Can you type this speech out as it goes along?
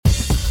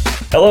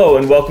Hello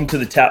and welcome to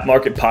the Tap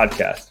Market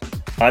Podcast.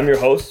 I'm your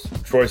host,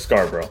 Troy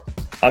Scarborough.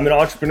 I'm an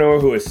entrepreneur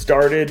who has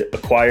started,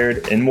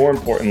 acquired, and more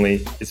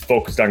importantly, is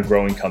focused on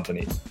growing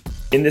companies.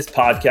 In this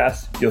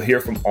podcast, you'll hear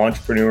from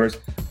entrepreneurs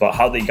about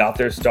how they got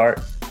their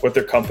start, what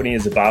their company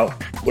is about,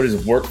 what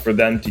has worked for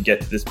them to get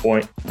to this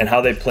point, and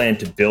how they plan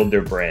to build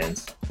their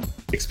brands.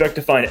 Expect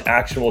to find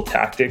actionable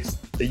tactics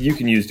that you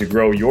can use to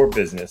grow your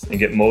business and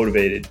get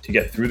motivated to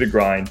get through the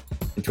grind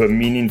into a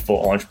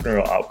meaningful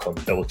entrepreneurial outcome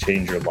that will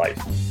change your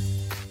life.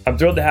 I'm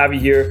thrilled to have you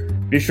here.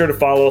 Be sure to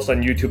follow us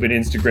on YouTube and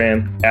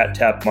Instagram at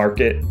Tap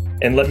Market,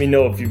 and let me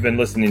know if you've been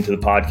listening to the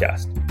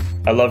podcast.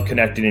 I love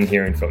connecting and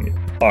hearing from you.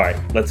 All right,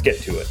 let's get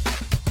to it.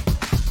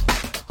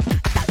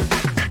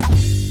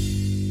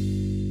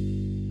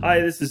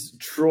 Hi, this is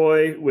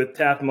Troy with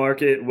Tap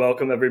Market.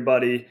 Welcome,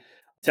 everybody.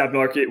 Tap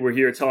Market, we're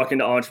here talking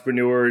to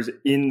entrepreneurs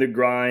in the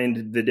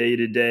grind, the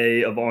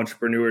day-to-day of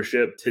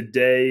entrepreneurship.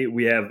 Today,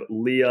 we have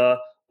Leah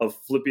of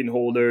Flipping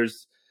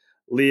Holders.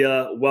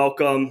 Leah,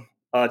 welcome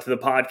to the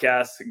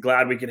podcast.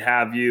 Glad we could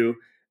have you.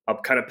 I'll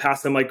kind of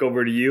pass the mic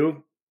over to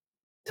you.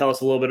 Tell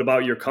us a little bit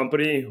about your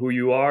company, who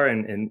you are,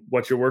 and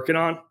what you're working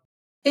on.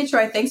 Hey,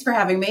 Troy. Thanks for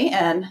having me,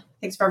 and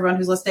thanks for everyone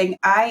who's listening.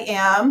 I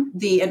am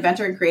the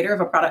inventor and creator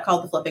of a product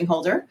called the Flipping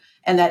Holder,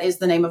 and that is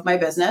the name of my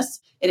business.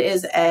 It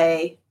is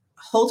a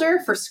holder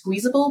for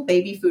squeezable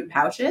baby food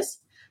pouches.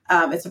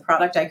 It's a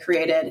product I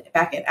created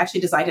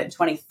actually designed it in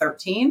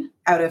 2013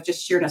 out of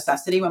just sheer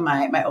necessity when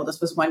my oldest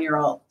was 1 year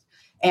old.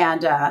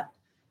 And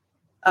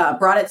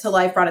brought it to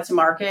life, brought it to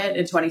market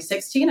in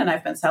 2016, and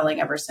I've been selling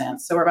ever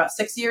since. So we're about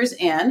 6 years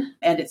in,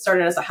 and it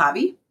started as a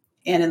hobby.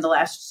 And in the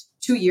last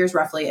 2 years,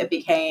 roughly, it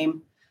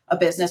became a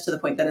business to the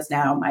point that is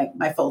now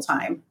my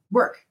full-time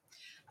work.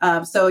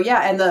 And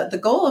the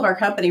goal of our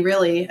company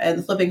really, and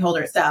the Flipping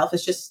Holder itself,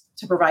 is just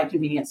to provide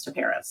convenience to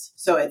parents.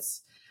 So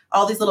it's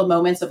all these little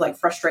moments of like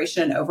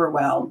frustration and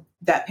overwhelm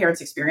that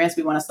parents experience.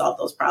 We want to solve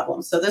those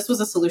problems. So this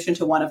was a solution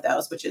to one of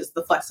those, which is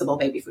the flexible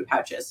baby food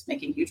pouches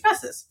making huge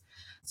messes.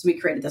 So we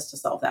created this to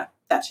solve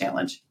that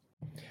challenge.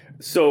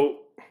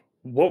 So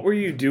what were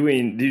you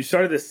doing? You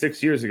started this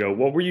 6 years ago.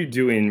 What were you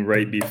doing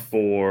right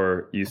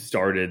before you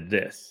started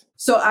this?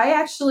 So I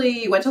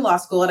actually went to law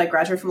school, and I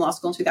graduated from law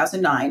school in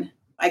 2009.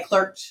 I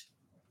clerked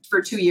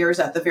for 2 years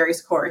at the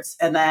various courts,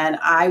 and then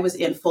I was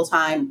in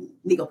full-time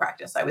legal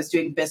practice. I was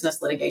doing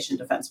business litigation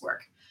defense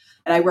work,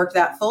 and I worked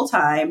that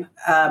full-time.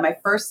 My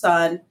first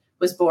son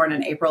was born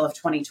in April of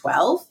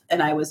 2012,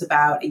 and I was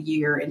about a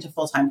year into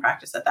full-time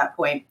practice at that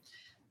point.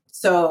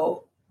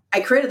 So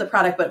I created the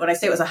product, but when I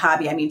say it was a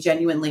hobby, I mean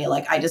genuinely,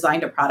 like I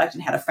designed a product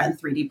and had a friend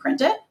 3D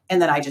print it,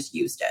 and then I just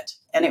used it.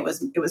 And it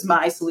was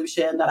my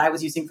solution that I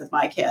was using with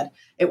my kid.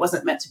 It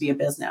wasn't meant to be a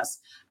business.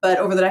 But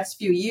over the next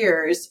few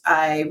years,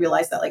 I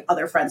realized that like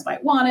other friends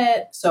might want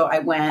it. So I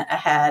went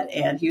ahead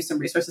and used some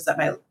resources at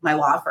my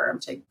law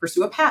firm to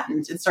pursue a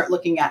patent and start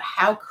looking at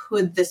how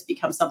could this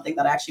become something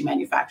that I actually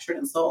manufactured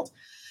and sold.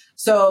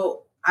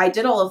 So I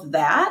did all of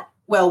that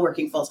while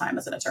working full-time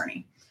as an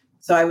attorney.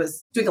 So I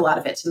was doing a lot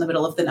of it in the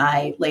middle of the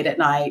night, late at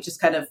night, just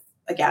kind of,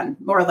 again,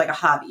 more of like a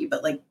hobby,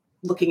 but like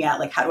looking at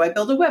like, how do I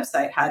build a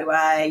website? How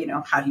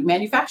do you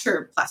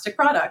manufacture plastic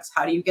products?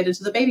 How do you get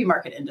into the baby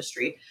market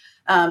industry?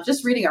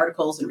 Just reading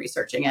articles and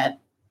researching it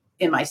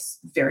in my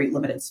very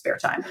limited spare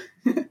time.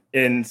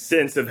 And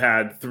since have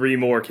had 3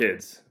 more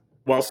kids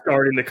while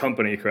starting the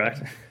company,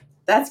 correct?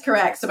 That's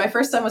correct. So my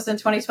first son was in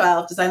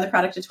 2012, designed the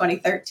product in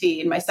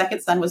 2013. My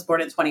second son was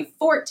born in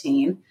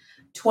 2014.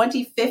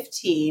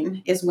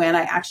 2015 is when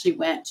I actually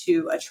went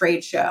to a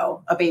trade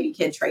show, a baby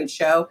kid trade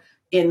show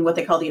in what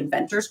they call the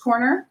Inventors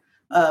Corner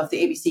of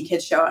the ABC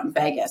Kids Show out in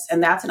Vegas.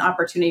 And that's an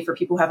opportunity for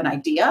people who have an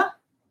idea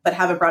but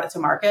haven't brought it to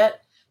market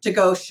to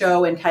go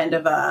show in kind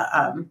of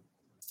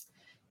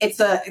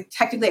it's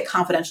technically a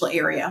confidential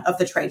area of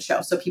the trade show.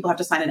 So people have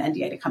to sign an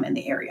NDA to come in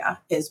the area,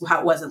 is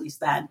how it was at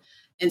least then.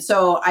 And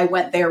so I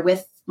went there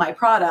with my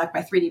product,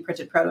 my 3D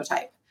printed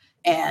prototype,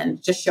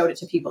 and just showed it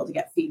to people to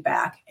get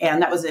feedback.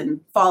 And that was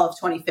in fall of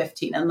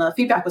 2015. And the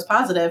feedback was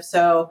positive.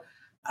 So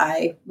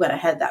I went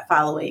ahead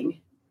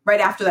right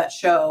after that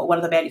show, one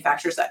of the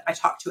manufacturers that I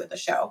talked to at the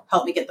show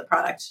helped me get the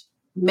product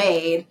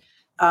made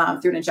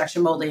through an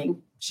injection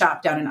molding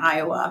shop down in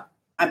Iowa.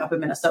 I'm up in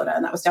Minnesota,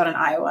 and that was down in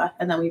Iowa.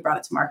 And then we brought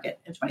it to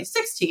market in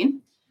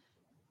 2016.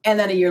 And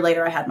then a year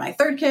later, I had my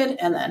third kid.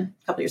 And then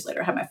a couple years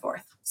later, I had my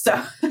fourth. So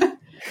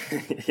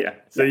yeah.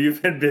 So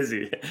you've been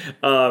busy.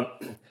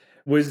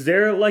 Was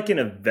there like an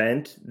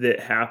event that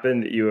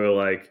happened that you were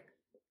like,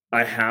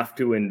 I have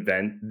to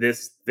invent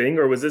this thing?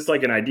 Or was this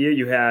like an idea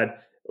you had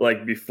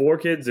like before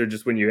kids, or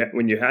just when you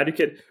had a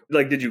kid?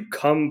 Like, did you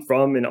come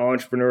from an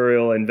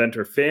entrepreneurial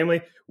inventor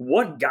family?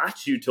 What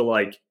got you to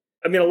like,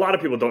 I mean, a lot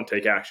of people don't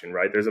take action,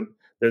 right?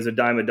 There's a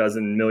dime a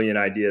dozen million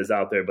ideas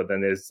out there, but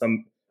then there's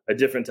a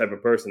different type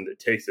of person that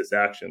takes this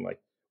action. Like,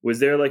 was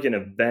there like an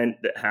event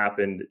that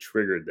happened that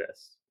triggered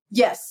this?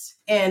 Yes,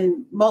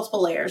 in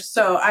multiple layers.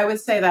 So I would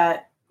say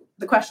that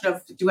the question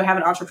of, do I have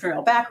an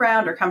entrepreneurial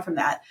background or come from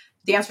that?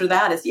 The answer to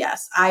that is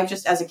yes.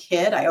 As a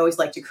kid, I always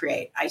liked to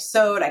create. I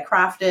sewed, I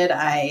crafted,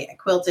 I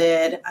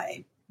quilted,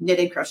 I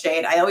knitted,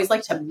 crocheted. I always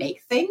like to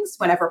make things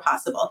whenever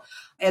possible.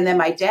 And then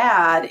my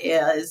dad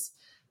is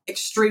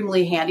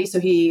extremely handy. So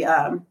he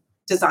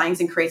designs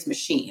and creates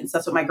machines.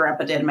 That's what my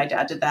grandpa did. And my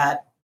dad did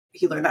that.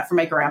 He learned that from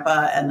my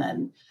grandpa. And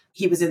then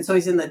he's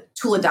in the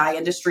tool and die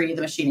industry,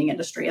 the machining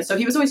industry. And so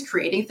he was always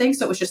creating things.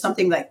 So it was just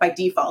something that by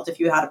default, if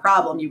you had a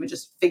problem, you would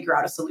just figure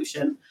out a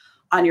solution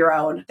on your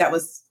own. That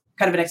was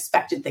kind of an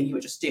expected thing you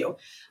would just do.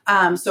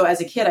 So as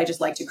a kid, I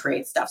just like to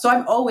create stuff. So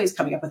I'm always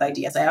coming up with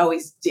ideas. I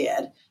always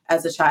did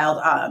as a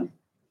child.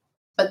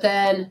 But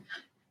then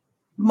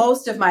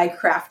most of my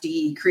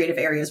crafty creative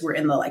areas were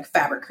in the like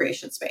fabric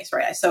creation space,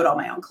 right? I sewed all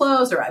my own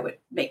clothes, or I would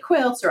make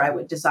quilts, or I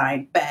would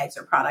design bags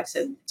or products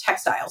and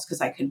textiles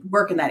because I could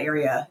work in that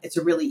area. It's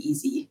a really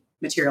easy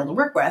material to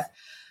work with.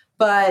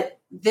 But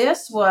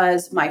this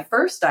was my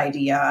first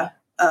idea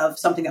of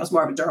something that was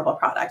more of a durable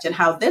product. And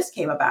how this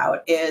came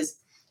about is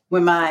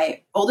when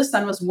my oldest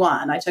son was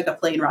 1, I took a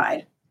plane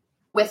ride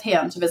with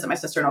him to visit my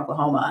sister in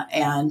Oklahoma.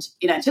 And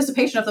in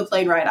anticipation of the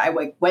plane ride, I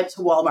went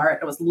to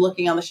Walmart. I was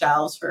looking on the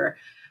shelves for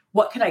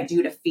what could I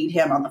do to feed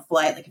him on the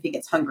flight, like if he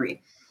gets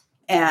hungry.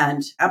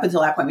 And up until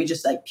that point, we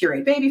just like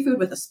pureed baby food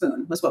with a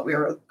spoon was what we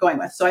were going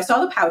with. So I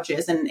saw the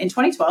pouches. And in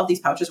 2012,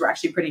 these pouches were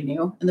actually pretty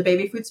new in the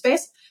baby food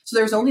space. So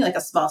there was only like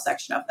a small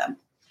section of them.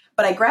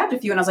 But I grabbed a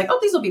few and I was like, oh,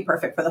 these will be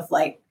perfect for the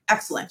flight.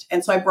 Excellent.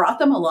 And so I brought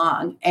them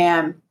along.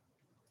 And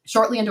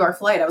shortly into our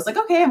flight, I was like,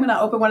 okay, I'm going to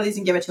open one of these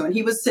and give it to him. And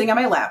he was sitting on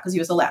my lap because he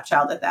was a lap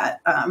child at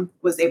that,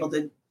 was able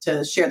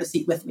to share the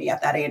seat with me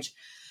at that age.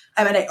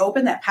 I mean, I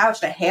opened that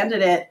pouch and I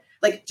handed it,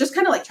 like just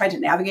kind of like tried to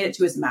navigate it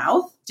to his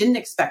mouth. Didn't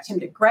expect him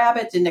to grab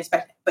it,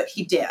 but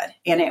he did.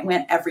 And it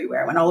went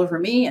everywhere. It went all over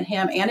me and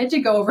him. And it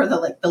did go over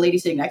the lady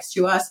sitting next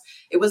to us.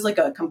 It was like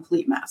a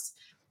complete mess.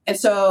 And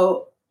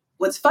so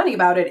what's funny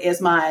about it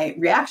is my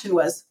reaction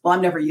was, well,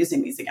 I'm never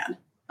using these again.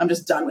 I'm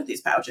just done with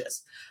these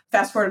pouches.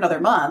 Fast forward another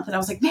month. And I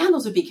was like, man,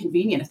 those would be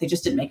convenient if they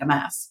just didn't make a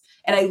mess.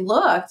 And I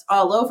looked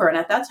all over. And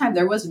at that time,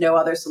 there was no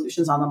other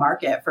solutions on the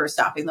market for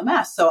stopping the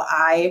mess. So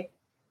I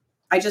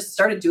just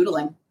started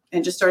doodling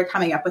and just started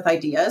coming up with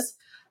ideas.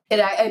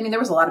 And I mean, there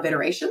was a lot of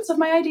iterations of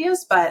my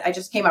ideas, but I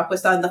just came up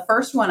with some. The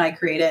first one I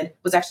created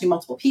was actually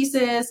multiple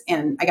pieces,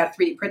 and I got it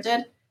 3D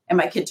printed, and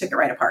my kid took it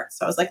right apart.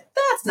 So I was like,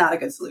 that's not a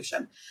good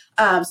solution.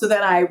 So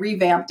then I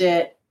revamped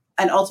it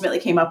and ultimately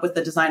came up with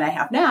the design I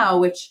have now,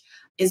 which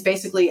is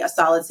basically a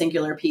solid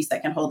singular piece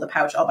that can hold the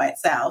pouch all by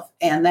itself.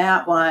 And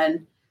that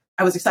one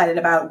I was excited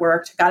about,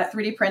 worked, got it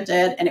 3D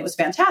printed, and it was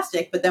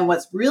fantastic. But then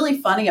what's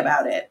really funny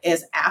about it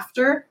is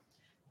after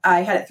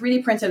I had it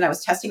 3D printed and I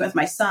was testing it with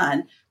my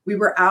son, we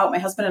were out, my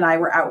husband and I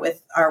were out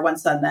with our one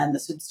son then.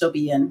 This would still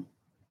be in,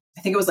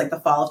 I think it was like the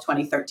fall of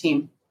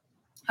 2013.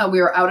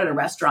 We were out at a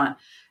restaurant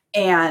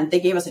and they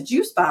gave us a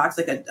juice box,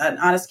 like an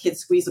Honest Kid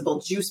squeezable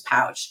juice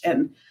pouch.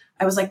 And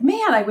I was like,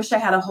 man, I wish I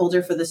had a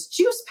holder for this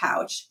juice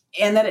pouch.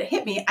 And then it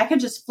hit me, I could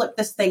just flip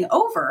this thing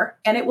over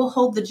and it will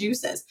hold the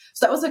juices.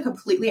 So that was a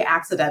completely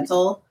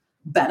accidental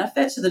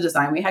benefit to the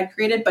design we had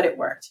created, but it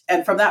worked.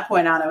 And from that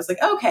point on, I was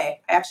like,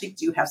 okay, I actually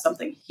do have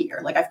something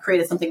here. Like I've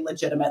created something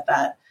legitimate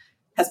that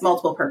has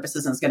multiple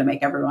purposes and is going to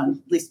make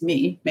everyone, at least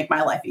me, make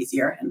my life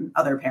easier and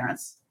other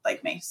parents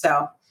like me.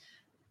 So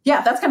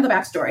yeah, that's kind of the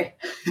backstory.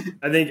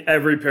 I think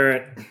every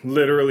parent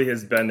literally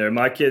has been there.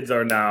 My kids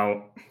are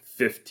now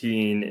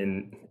 15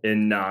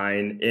 and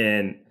 9.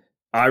 And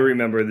I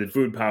remember the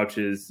food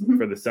pouches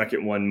for the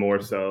second one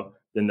more so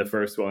than the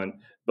first one.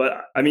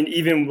 But I mean,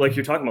 even like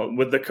you're talking about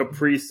with the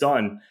Capri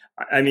Sun,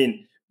 I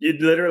mean,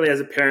 you'd literally as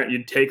a parent,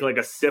 you'd take like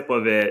a sip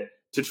of it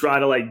to try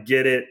to like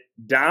get it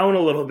down a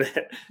little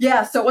bit.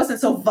 Yeah, so it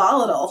wasn't so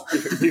volatile.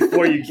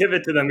 Before you give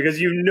it to them,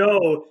 because you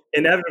know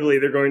inevitably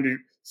they're going to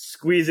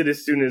squeeze it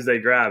as soon as they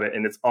grab it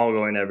and it's all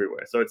going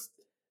everywhere. So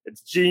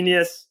it's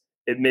genius.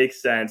 It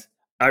makes sense.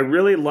 I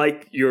really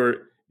like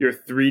your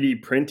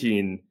 3D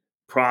printing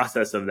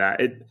process of that.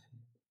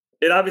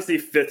 It obviously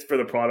fits for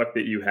the product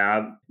that you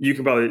have. You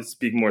can probably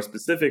speak more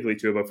specifically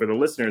to it, but for the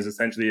listeners,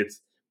 essentially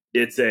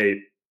it's a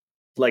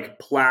like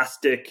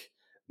plastic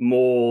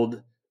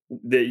mold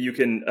that you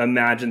can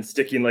imagine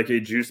sticking like a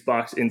juice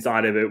box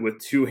inside of it with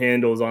 2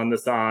 handles on the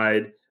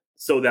side.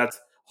 So that's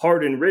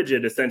hard and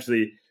rigid.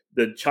 Essentially,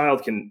 the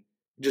child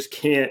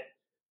can't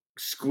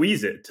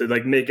squeeze it to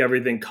like make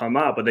everything come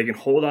out, but they can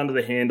hold onto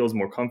the handles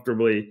more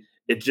comfortably.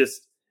 It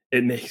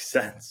makes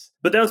sense.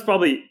 But that was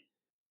probably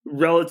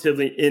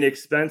relatively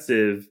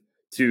inexpensive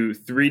to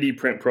 3D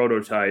print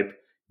prototype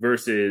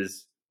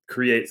versus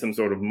create some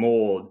sort of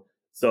mold.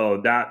 So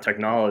that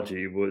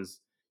technology was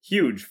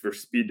huge for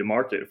speed to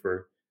market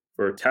for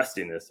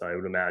testing this, I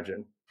would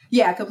imagine.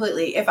 Yeah,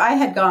 completely. If I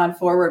had gone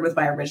forward with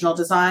my original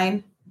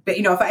design, but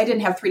if I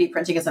didn't have 3D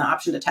printing as an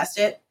option to test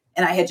it,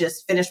 and I had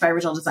just finished my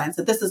original design,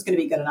 so this is going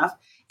to be good enough,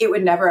 it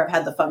would never have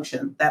had the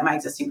function that my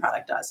existing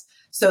product does.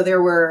 So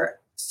there were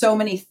so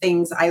many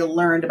things I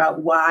learned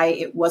about why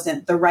it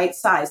wasn't the right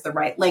size, the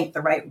right length,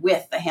 the right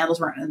width, the handles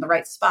weren't in the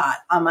right spot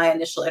on my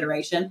initial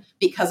iteration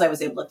because I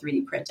was able to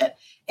 3D print it.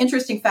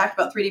 Interesting fact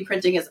about 3D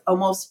printing is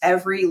almost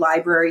every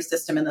library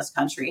system in this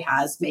country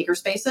has maker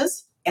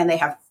spaces and they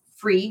have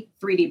free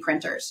 3D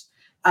printers.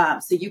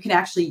 So you can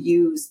actually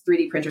use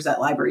 3D printers at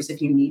libraries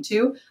if you need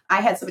to.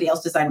 I had somebody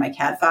else design my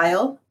CAD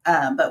file,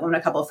 but when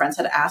a couple of friends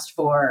had asked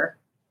for,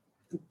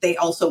 they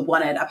also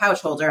wanted a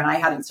pouch holder and I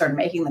hadn't started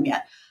making them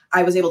yet,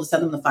 I was able to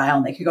send them the file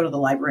and they could go to the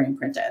library and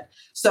print it.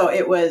 So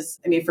it was,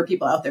 I mean, for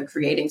people out there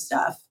creating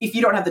stuff, if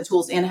you don't have the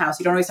tools in-house,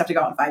 you don't always have to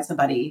go out and find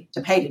somebody to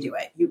pay to do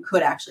it. You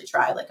could actually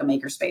try like a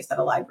makerspace at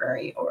a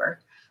library, or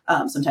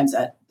sometimes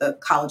at the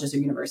colleges or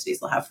universities,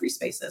 they'll have free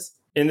spaces.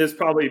 And there's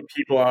probably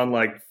people on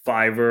like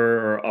Fiverr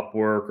or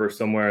Upwork or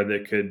somewhere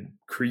that could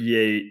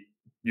create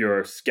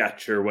your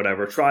sketch or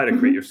whatever, try to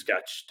create your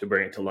sketch to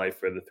bring it to life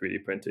for the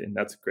 3D printing.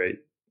 That's great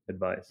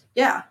advice.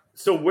 Yeah.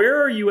 So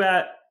where are you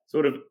at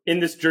sort of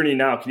in this journey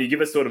now? Can you give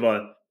us sort of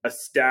a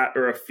stat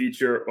or a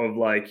feature of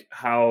like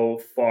how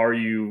far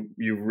you've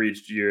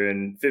reached? You're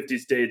in 50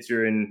 states,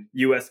 you're in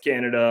US,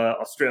 Canada,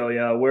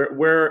 Australia.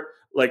 Where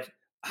like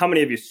how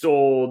many have you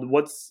sold?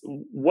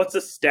 What's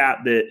a stat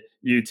that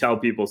you tell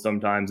people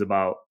sometimes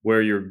about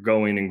where you're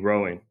going and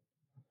growing?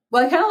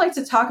 Well, I kind of like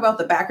to talk about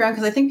the background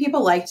because I think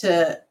people like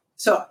to,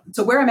 so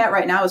where I'm at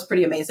right now is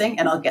pretty amazing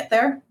and I'll get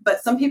there.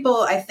 But some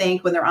people, I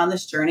think when they're on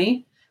this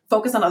journey,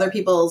 focus on other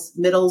people's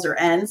middles or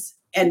ends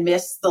and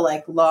miss the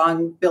like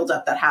long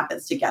buildup that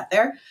happens to get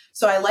there.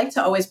 So I like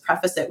to always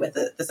preface it with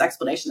this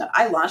explanation that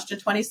I launched in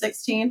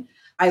 2016.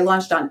 I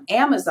launched on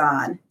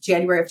Amazon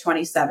January of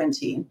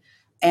 2017.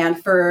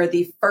 And for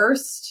the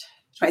first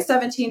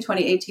 2017,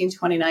 2018,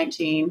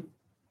 2019,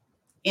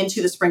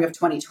 into the spring of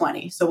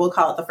 2020, so we'll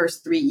call it the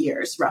first 3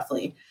 years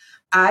roughly,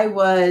 I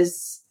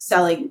was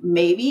selling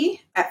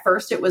maybe, at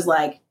first it was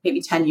like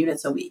maybe 10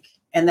 units a week.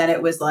 And then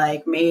it was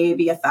like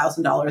maybe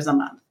 $1,000 a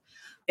month.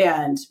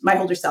 And my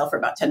holders sell for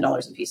about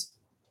 $10 a piece.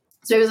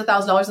 So it was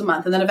 $1,000 a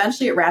month. And then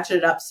eventually it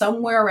ratcheted up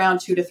somewhere around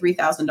 $2,000 to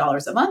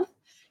 $3,000 a month.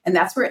 And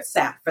that's where it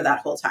sat for that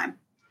whole time.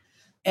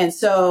 And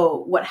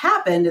so what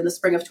happened in the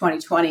spring of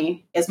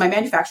 2020 is my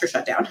manufacturer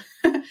shut down.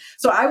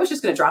 So I was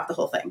just going to drop the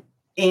whole thing.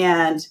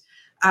 And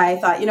I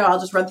thought, I'll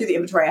just run through the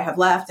inventory I have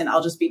left and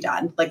I'll just be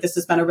done. Like, this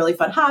has been a really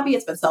fun hobby.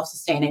 It's been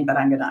self-sustaining, but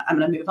I'm going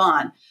to move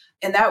on.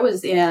 And that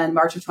was in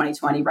March of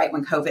 2020, right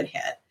when COVID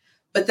hit.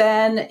 But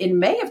then in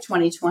May of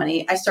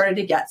 2020, I started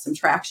to get some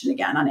traction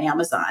again on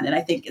Amazon. And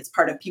I think it's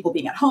part of people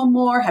being at home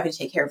more, having to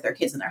take care of their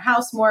kids in their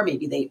house more.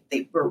 Maybe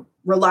they were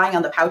relying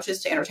on the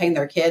pouches to entertain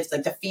their kids,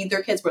 like to feed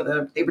their kids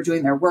where they were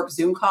doing their work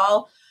Zoom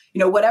call,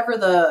 whatever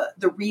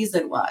the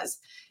reason was.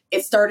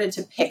 It started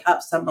to pick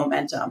up some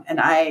momentum. And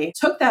I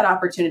took that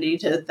opportunity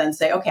to then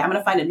say, okay, I'm going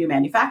to find a new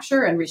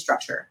manufacturer and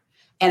restructure.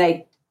 And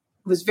I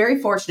was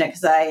very fortunate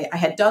because I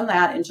had done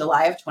that in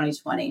July of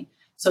 2020.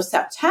 So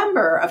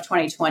September of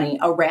 2020,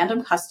 a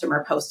random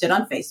customer posted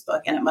on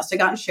Facebook, and it must have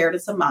gotten shared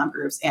in some mom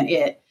groups, and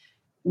it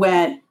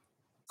went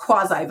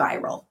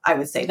quasi-viral, I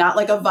would say. Not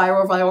like a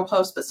viral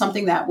post, but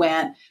something that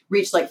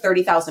reached like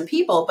 30,000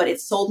 people, but it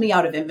sold me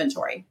out of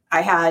inventory.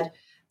 I had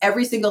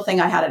every single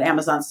thing I had at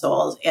Amazon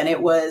sold, and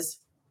it was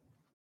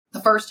the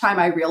first time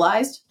I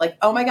realized, like,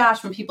 oh my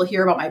gosh, when people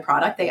hear about my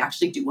product, they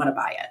actually do want to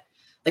buy it.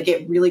 Like,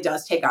 it really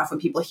does take off when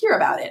people hear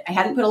about it. I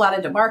hadn't put a lot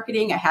into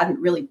marketing. I hadn't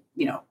really,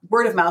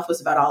 word of mouth was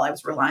about all I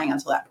was relying on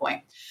until that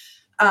point.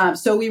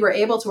 So we were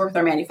able to work with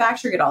our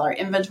manufacturer, get all our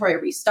inventory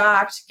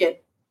restocked,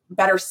 get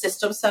better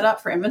systems set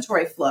up for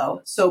inventory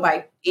flow. So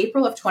by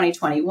April of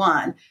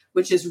 2021,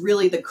 which is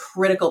really the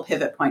critical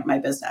pivot point in my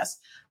business,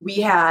 we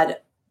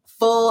had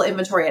full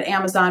inventory at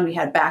Amazon. We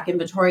had back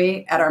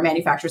inventory at our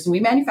manufacturers, and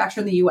we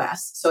manufacture in the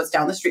US. So it's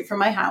down the street from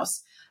my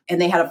house,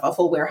 and they had a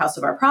full warehouse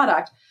of our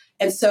product.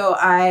 And so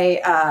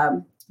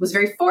I was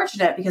very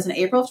fortunate because in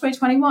April of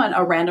 2021,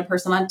 a random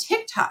person on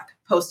TikTok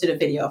posted a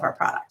video of our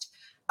product.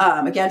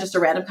 Again, just a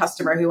random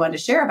customer who wanted to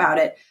share about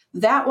it.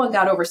 That one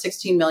got over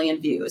 16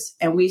 million views,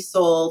 and we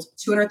sold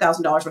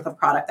 $200,000 worth of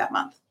product that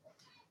month.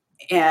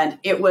 And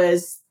it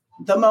was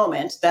the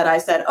moment that I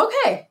said,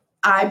 okay,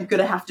 I'm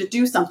going to have to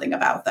do something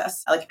about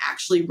this. I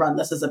actually run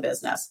this as a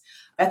business.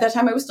 At that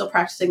time, I was still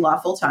practicing law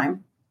full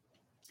time.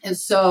 And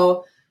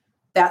so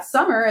that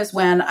summer is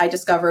when I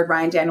discovered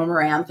Ryan Daniel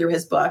Moran through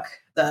his book,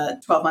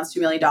 The 12 Months, $2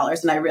 Million.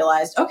 And I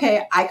realized,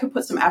 okay, I could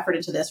put some effort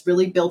into this,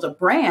 really build a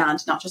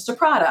brand, not just a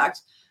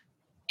product.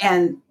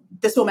 And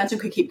this momentum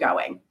could keep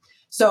going.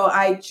 So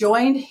I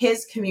joined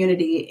his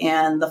community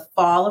in the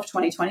fall of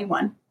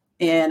 2021.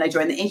 And I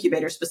joined the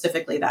incubator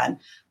specifically then.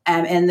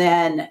 And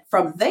then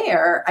from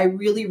there, I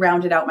really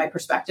rounded out my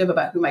perspective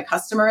about who my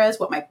customer is,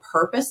 what my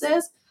purpose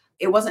is.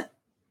 It wasn't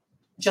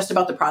just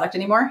about the product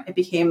anymore. It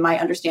became my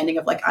understanding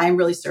of I'm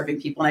really serving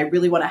people, and I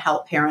really want to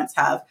help parents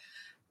have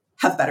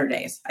better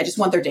days. I just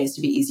want their days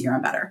to be easier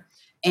and better.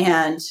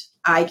 And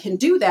I can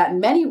do that in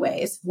many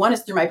ways. One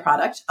is through my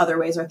product. Other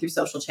ways are through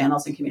social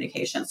channels and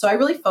communication. So I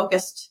really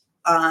focused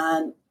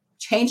on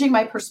changing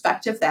my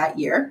perspective that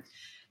year.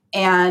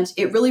 And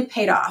it really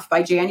paid off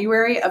by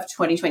January of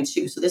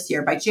 2022. So this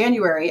year, by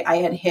January, I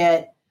had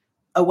hit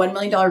a $1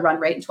 million run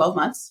rate in 12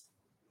 months,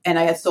 and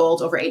I had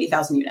sold over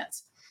 80,000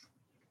 units.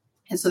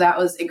 And so that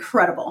was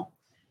incredible.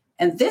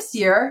 And this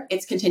year,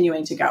 it's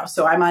continuing to go.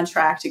 So I'm on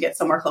track to get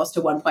somewhere close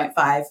to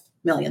 1.5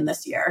 million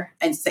this year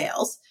in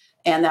sales.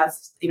 And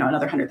that's,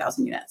 another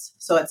 100,000 units.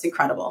 So it's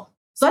incredible.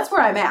 So that's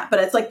where I'm at. But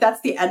it's like,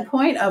 that's the end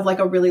point of like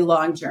a really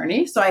long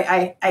journey. So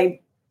I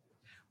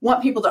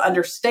want people to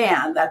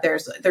understand that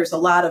there's a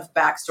lot of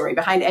backstory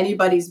behind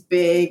anybody's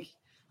big,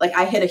 like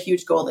I hit a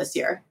huge goal this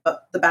year,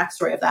 but the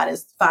backstory of that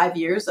is 5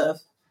 years of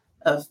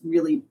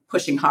really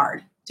pushing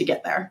hard to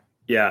get there.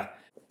 Yeah.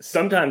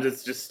 Sometimes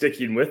it's just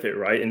sticking with it,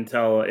 right?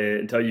 Until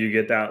you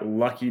get that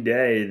lucky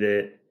day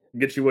that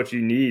gets you what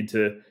you need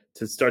to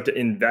start to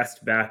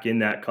invest back in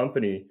that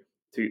company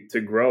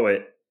to grow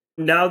it.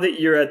 Now that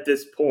you're at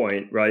this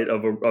point, right,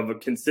 of a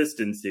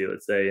consistency,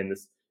 let's say in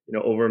this,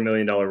 over $1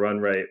 million run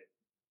rate,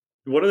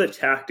 what are the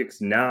tactics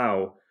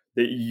now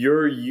that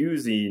you're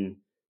using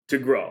to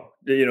grow?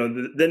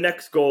 The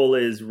next goal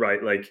is,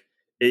 right, like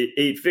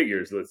eight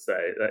figures, let's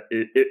say,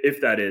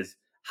 if that is.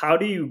 How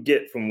do you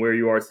get from where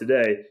you are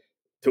today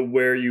to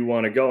where you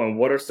want to go? And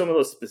what are some of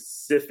those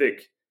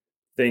specific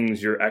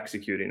things you're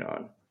executing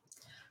on?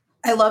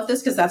 I love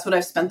this because that's what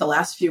I've spent the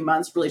last few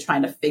months really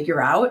trying to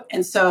figure out.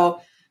 And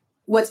so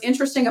what's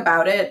interesting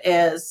about it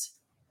is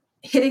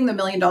hitting the $1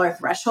 million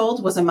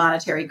threshold was a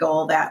monetary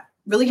goal that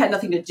really had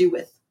nothing to do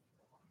with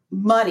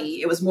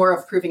money. It was more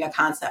of proving a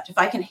concept. If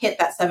I can hit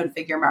that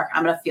 7-figure mark,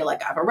 I'm going to feel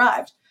like I've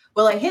arrived.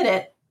 Well, I hit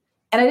it.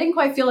 And I didn't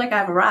quite feel like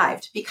I've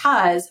arrived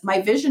because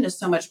my vision is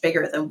so much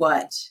bigger than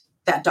what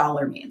that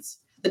dollar means.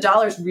 The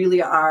dollars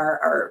really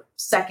are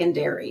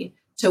secondary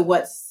to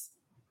what's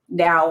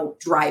now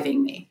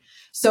driving me.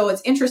 So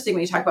it's interesting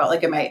when you talk about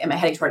like, am I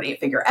heading toward an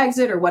 8-figure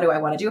exit or what do I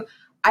want to do?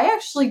 I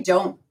actually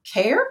don't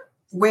care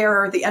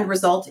where the end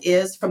result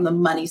is from the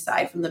money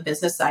side, from the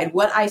business side.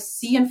 What I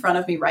see in front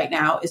of me right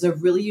now is a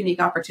really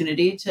unique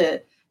opportunity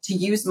to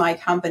use my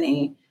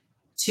company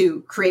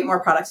to create more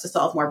products to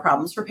solve more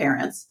problems for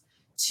parents,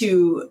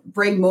 to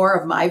bring more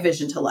of my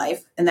vision to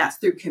life. And that's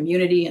through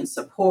community and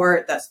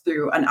support. That's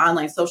through an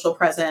online social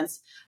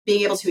presence.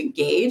 Being able to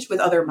engage with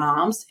other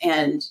moms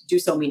and do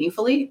so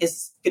meaningfully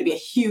is going to be a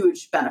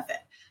huge benefit.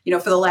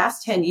 For the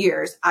last 10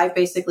 years, I've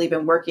basically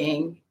been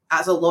working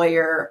as a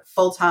lawyer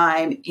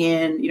full-time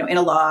in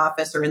a law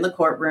office or in the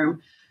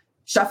courtroom,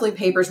 shuffling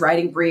papers,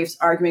 writing briefs,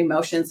 arguing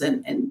motions,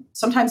 and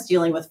sometimes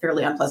dealing with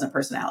fairly unpleasant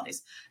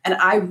personalities. And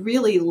I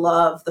really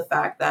love the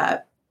fact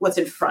that what's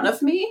in front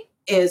of me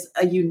is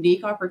a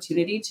unique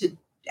opportunity to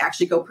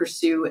actually go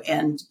pursue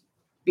and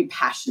be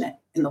passionate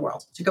in the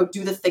world, to go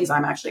do the things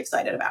I'm actually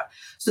excited about.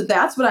 So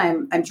that's what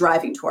I'm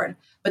driving toward.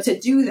 But to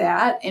do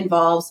that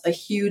involves a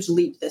huge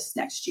leap this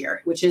next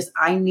year, which is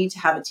I need to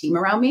have a team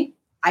around me.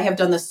 I have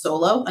done this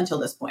solo until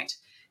this point.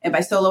 And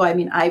by solo, I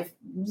mean, I've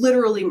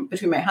literally,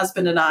 between my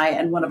husband and I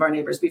and one of our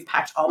neighbors, we've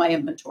packed all my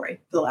inventory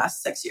for the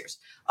last 6 years.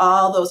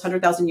 All those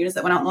 100,000 units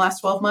that went out in the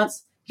last 12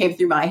 months came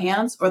through my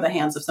hands or the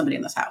hands of somebody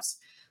in this house.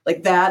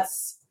 Like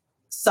that's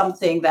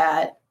something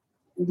that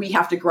we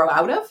have to grow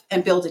out of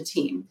and build a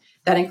team.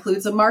 That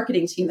includes a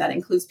marketing team, that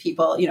includes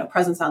people,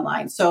 presence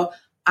online. So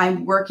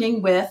I'm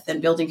working with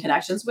and building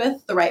connections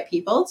with the right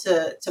people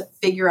to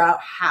figure out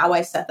how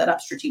I set that up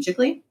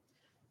strategically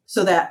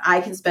so that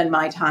I can spend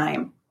my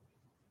time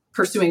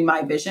pursuing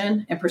my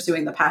vision and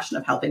pursuing the passion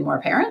of helping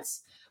more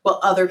parents, while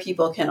other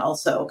people can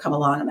also come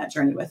along on that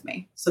journey with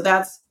me. So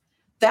that's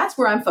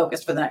where I'm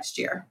focused for the next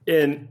year.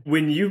 And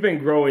when you've been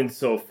growing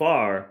so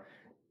far,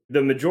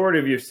 the majority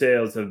of your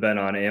sales have been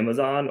on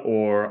Amazon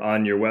or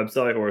on your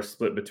website or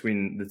split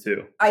between the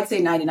two? I'd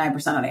say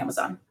 99% on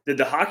Amazon. Did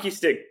the hockey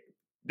stick,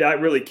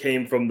 that really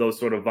came from those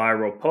sort of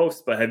viral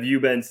posts, but have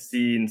you been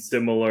seeing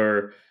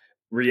similar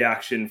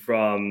reaction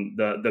from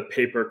the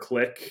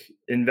pay-per-click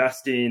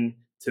investing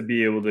to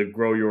be able to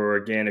grow your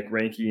organic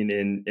ranking?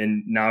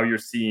 And now you're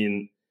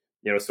seeing,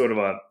 sort of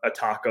a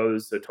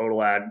tacos, a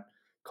total ad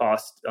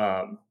cost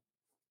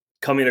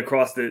coming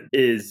across that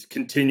is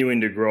continuing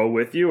to grow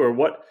with you? Or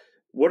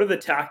what are the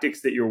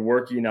tactics that you're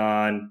working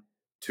on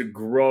to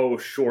grow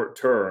short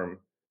term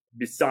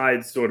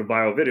besides sort of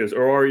viral videos?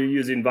 Or are you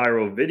using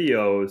viral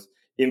videos,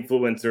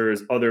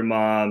 influencers, other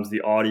moms,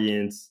 the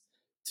audience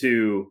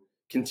to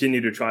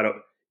continue to try to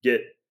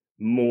get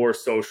more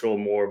social,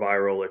 more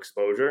viral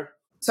exposure?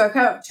 So I've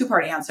got a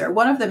two-part answer.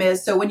 One of them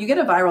is, so when you get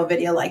a viral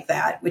video like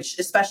that, which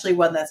especially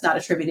one that's not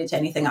attributed to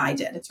anything I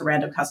did, it's a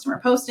random customer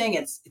posting,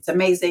 it's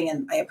amazing.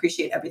 And I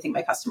appreciate everything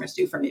my customers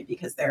do for me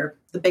because they're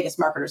the biggest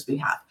marketers we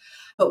have.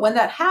 But when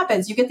that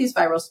happens, you get these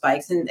viral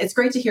spikes, and it's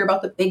great to hear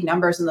about the big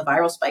numbers and the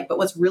viral spike. But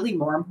what's really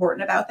more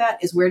important about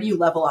that is, where do you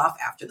level off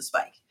after the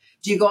spike?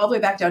 Do you go all the way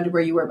back down to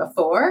where you were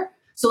before?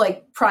 So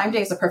like Prime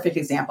Day is a perfect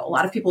example. A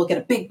lot of people will get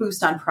a big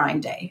boost on Prime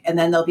Day, and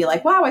then they'll be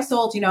like, wow, I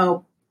sold,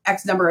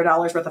 X number of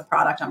dollars worth of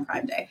product on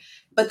Prime Day.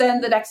 But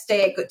then the next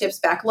day it dips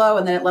back low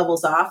and then it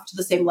levels off to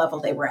the same level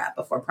they were at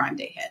before Prime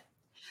Day hit.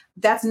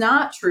 That's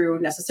not true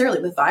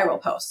necessarily with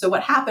viral posts. So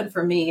what happened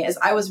for me is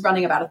I was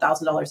running about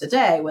 $1,000 a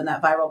day when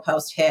that viral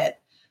post hit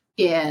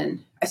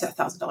I said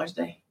 $1,000 a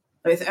day.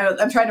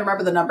 I'm trying to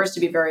remember the numbers to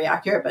be very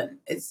accurate, but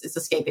it's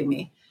escaping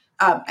me.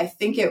 I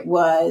think it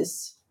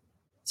was,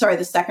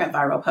 the second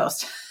viral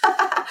post.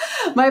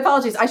 My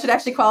apologies. I should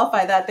actually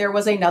qualify that there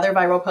was another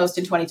viral post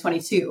in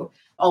 2022,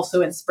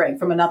 also in spring,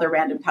 from another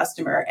random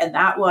customer. And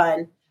that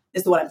one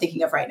is the one I'm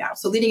thinking of right now.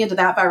 So leading into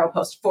that viral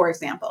post, for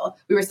example,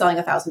 we were selling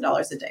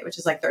 $1,000 a day, which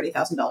is like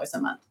 $30,000 a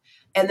month.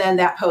 And then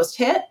that post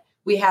hit.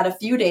 We had a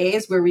few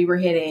days where we were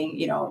hitting,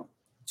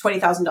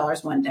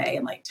 $20,000 one day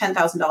and like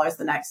 $10,000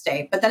 the next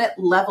day. But then it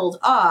leveled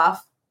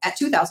off at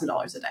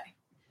 $2,000 a day.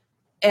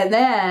 And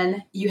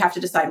then you have to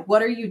decide,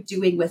 what are you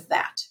doing with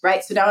that,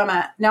 right? So now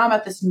I'm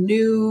at this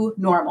new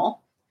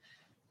normal.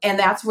 And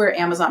that's where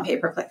Amazon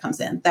pay-per-click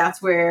comes in.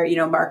 That's where,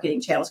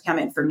 marketing channels come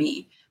in for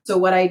me. So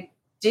what I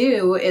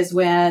do is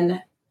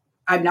when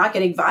I'm not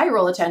getting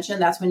viral attention,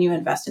 that's when you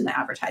invest in the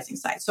advertising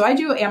side. So I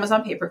do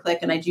Amazon pay-per-click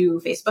and I do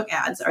Facebook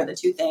ads are the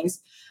two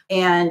things.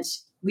 And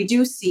we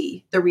do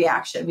see the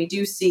reaction. We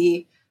do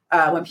see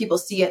when people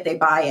see it, they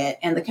buy it.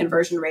 And the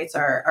conversion rates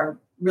are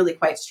really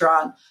quite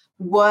strong.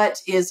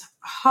 What is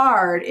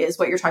hard is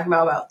what you're talking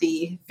about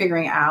the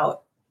figuring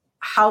out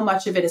how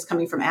much of it is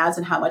coming from ads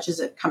and how much is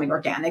it coming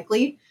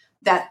organically.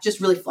 That just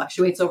really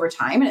fluctuates over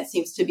time. And it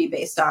seems to be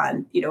based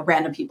on,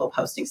 random people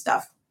posting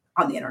stuff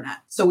on the internet.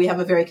 So we have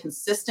a very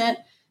consistent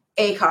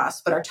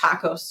ACoS, but our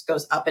TACoS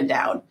goes up and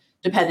down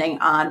depending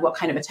on what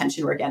kind of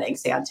attention we're getting,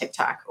 say on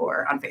TikTok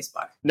or on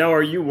Facebook. Now,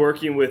 are you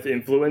working with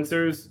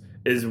influencers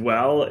as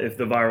well if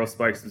the viral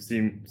spikes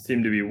seem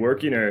to be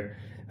working, or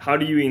how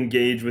do you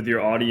engage with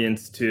your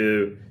audience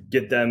to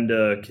get them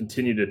to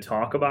continue to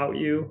talk about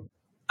you?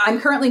 I'm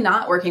currently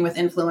not working with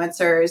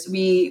influencers.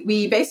 We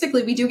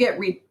do get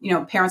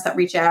parents that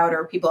reach out,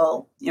 or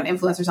people,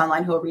 influencers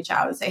online who will reach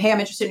out and say, hey, I'm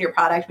interested in your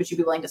product. Would you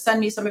be willing to send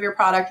me some of your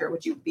product, or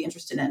would you be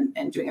interested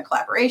in doing a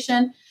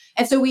collaboration?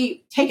 And so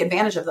we take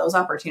advantage of those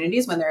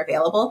opportunities when they're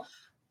available.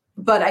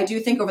 But I do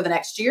think over the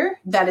next year,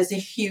 that is a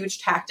huge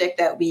tactic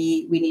that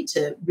we need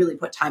to really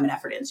put time and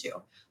effort into,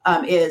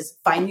 is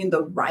finding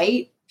the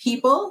right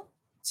people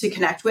to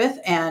connect with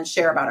and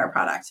share about our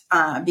product.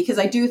 Because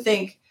I do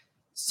think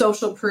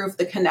social proof,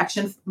 the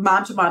connection,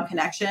 mom-to-mom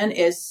connection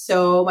is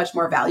so much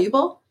more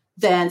valuable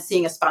than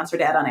seeing a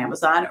sponsored ad on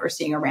Amazon or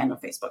seeing a random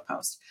Facebook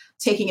post.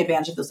 Taking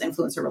advantage of those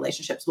influencer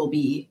relationships will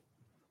be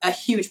a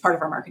huge part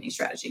of our marketing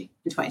strategy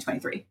in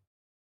 2023.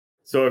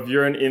 So if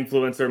you're an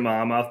influencer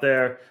mom out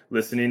there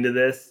listening to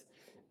this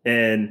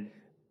and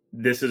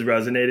this is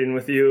resonating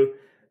with you,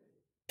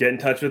 get in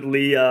touch with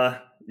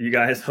Leah. You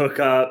guys hook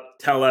up,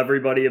 tell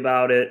everybody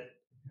about it,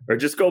 or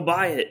just go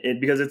buy it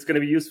because it's going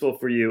to be useful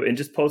for you, and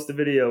just post the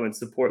video and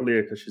support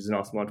Leah because she's an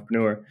awesome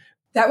entrepreneur.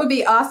 That would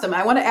be awesome.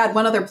 I want to add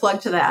one other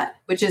plug to that,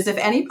 which is if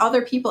any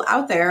other people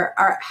out there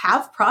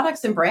have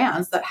products and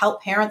brands that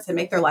help parents and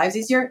make their lives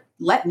easier,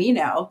 let me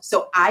know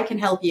so I can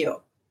help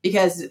you,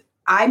 because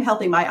I'm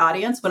helping my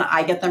audience when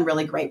I get them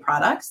really great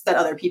products that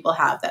other people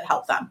have that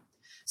help them.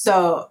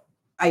 So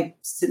I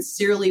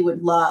sincerely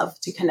would love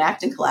to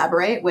connect and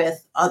collaborate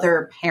with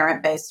other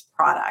parent-based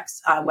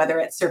products, whether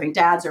it's serving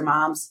dads or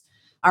moms.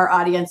 Our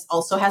audience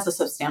also has a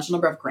substantial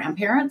number of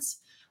grandparents.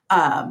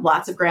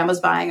 Lots of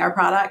grandmas buying our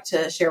product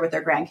to share with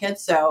their grandkids.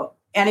 So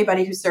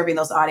anybody who's serving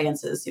those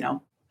audiences,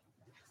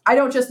 I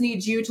don't just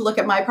need you to look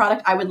at my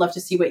product. I would love to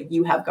see what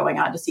you have going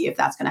on to see if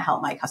that's going to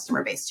help my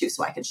customer base too,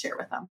 so I can share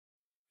with them.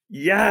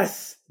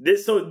 Yes.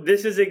 This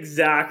is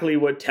exactly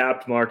what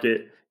Tapped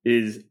Market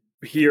is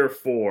here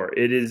for.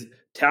 It is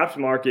Tapped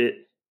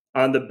Market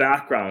on the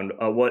background.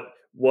 What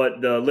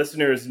the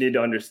listeners need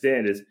to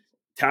understand is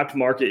Tapped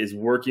Market is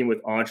working with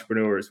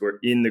entrepreneurs who are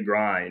in the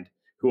grind,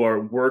 who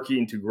are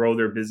working to grow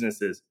their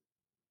businesses.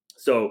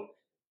 So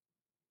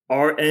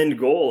our end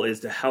goal is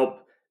to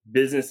help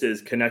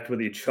businesses connect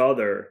with each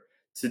other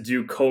to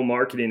do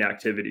co-marketing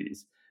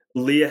activities.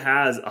 Leah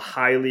has a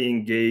highly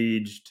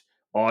engaged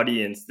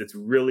audience that's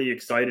really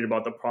excited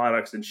about the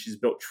products, and she's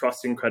built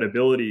trust and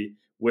credibility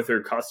with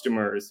her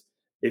customers.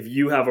 If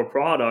you have a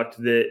product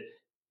that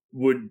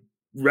would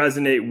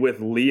resonate with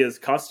Leah's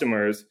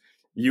customers,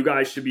 you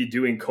guys should be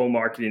doing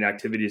co-marketing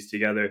activities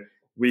together.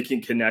 We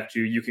can connect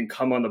you. You can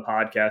come on the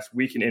podcast.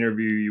 We can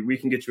interview you. We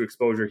can get you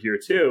exposure here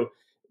too.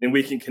 And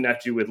we can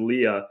connect you with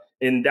Leah.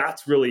 And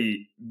that's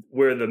really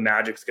where the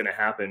magic's going to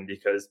happen,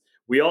 because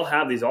we all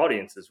have these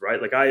audiences,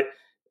 right? Like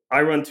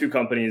I run two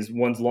companies.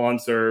 One's Lawn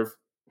Serve,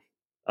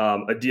 a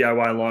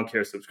DIY lawn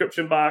care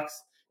subscription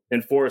box,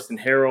 and Forest and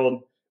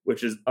Herald,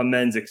 which is a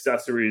men's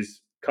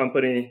accessories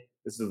company.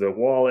 This is a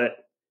wallet.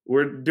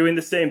 We're doing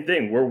the same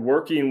thing. We're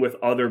working with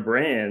other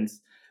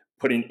brands,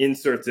 putting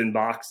inserts in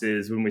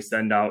boxes when we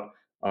send out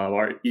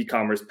our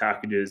e-commerce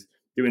packages,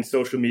 doing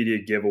social media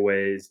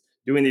giveaways,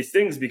 doing these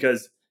things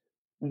because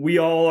we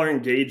all are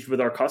engaged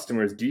with our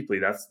customers deeply.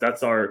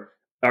 That's our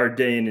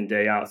day in and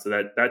day out. So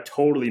that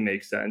totally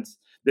makes sense.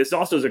 This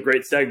also is a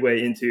great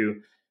segue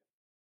into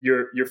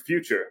your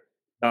future.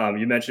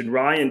 You mentioned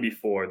Ryan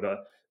before,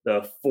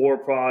 the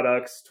 4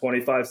 products,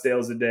 25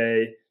 sales a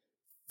day,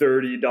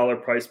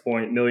 $30 price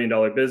point, $1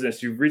 million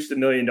business. You've reached $1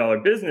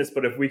 million business,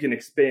 but if we can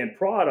expand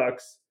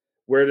products,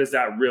 where does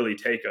that really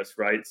take us,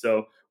 right?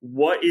 So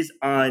what is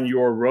on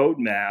your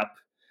roadmap,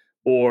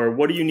 or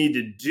what do you need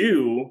to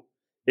do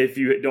if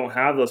you don't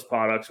have those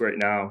products right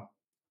now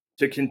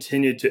to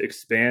continue to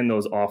expand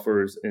those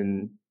offers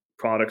and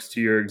products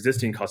to your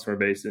existing customer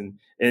base and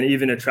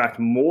even attract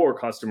more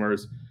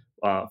customers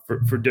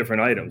for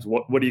different items.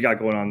 What do you got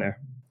going on there?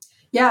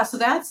 Yeah, so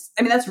that's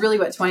really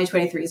what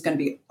 2023 is going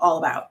to be all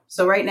about.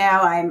 So right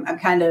now I'm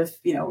kind of,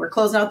 we're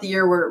closing out the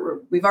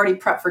year. We've already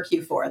prepped for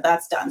Q4.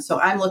 That's done. So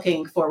I'm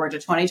looking forward to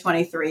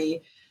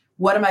 2023.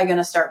 What am I going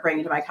to start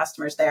bringing to my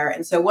customers there?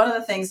 And so one of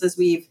the things is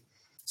we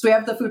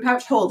have the food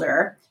pouch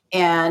holder,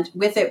 and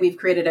with it, we've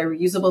created a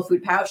reusable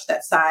food pouch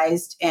that's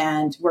sized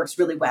and works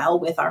really well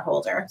with our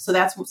holder. So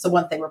that's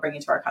one thing we're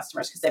bringing to our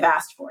customers because they've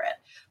asked for it.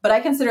 But I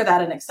consider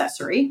that an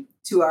accessory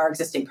to our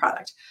existing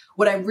product.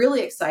 What I'm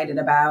really excited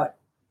about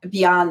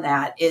beyond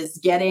that is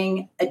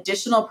getting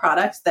additional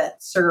products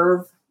that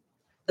serve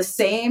the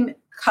same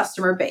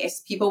customer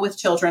base, people with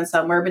children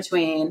somewhere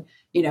between,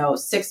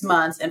 6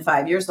 months and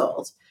 5 years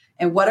old.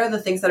 And what are the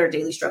things that are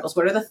daily struggles?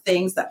 What are the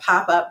things that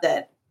pop up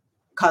that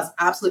cause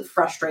absolute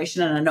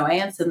frustration and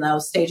annoyance in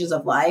those stages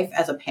of life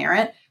as a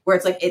parent, where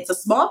it's like, it's a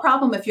small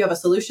problem if you have a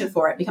solution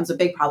for it, becomes a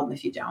big problem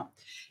if you don't.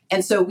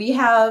 And so we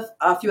have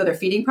a few other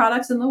feeding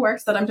products in the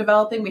works that I'm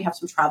developing. We have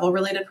some travel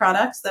related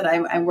products that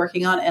I'm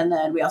working on. And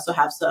then we also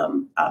have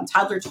some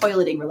toddler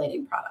toileting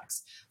related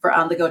products for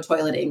on the go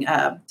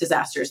toileting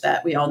disasters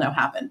that we all know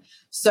happen.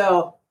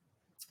 So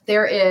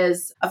there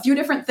is a few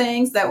different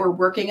things that we're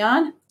working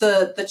on.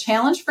 The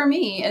challenge for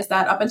me is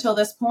that up until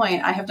this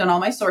point, I have done all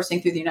my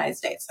sourcing through the United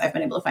States. I've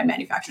been able to find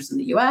manufacturers in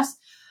the US.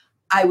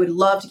 I would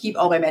love to keep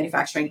all my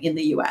manufacturing in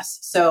the US.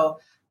 So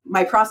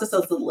my process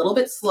is a little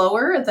bit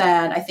slower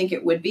than I think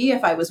it would be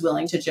if I was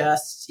willing to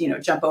just,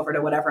 jump over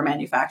to whatever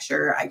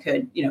manufacturer I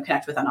could,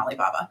 connect with on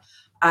Alibaba.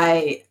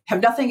 I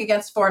have nothing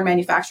against foreign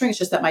manufacturing. It's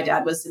just that my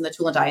dad was in the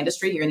tool and die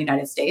industry here in the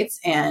United States.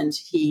 And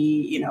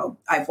he,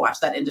 I've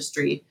watched that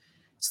industry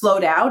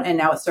slow down and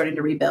now it's starting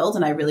to rebuild.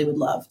 And I really would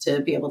love to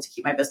be able to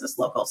keep my business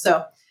local.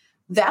 So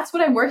that's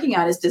what I'm working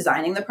on, is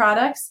designing the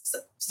products.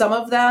 Some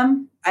of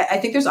them, I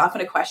think there's often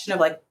a question of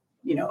like,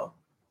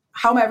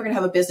 how am I ever going to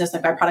have a business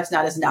if my product's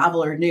not as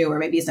novel or new, or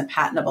maybe isn't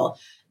patentable?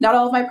 Not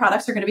all of my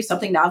products are going to be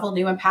something novel,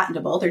 new, and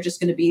patentable. They're just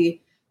going to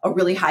be a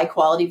really high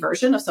quality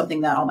version of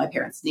something that all my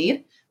parents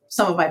need.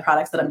 Some of my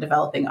products that I'm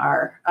developing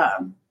are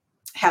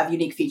have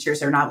unique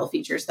features or novel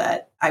features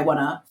that I want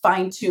to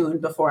fine tune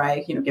before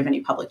I give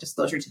any public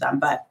disclosure to them.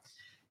 But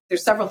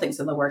there's several things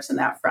in the works in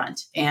that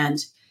front.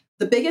 And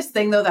the biggest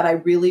thing, though, that I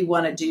really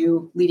want to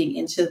do leading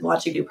into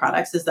launching new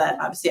products is that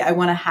obviously I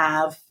want to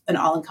have an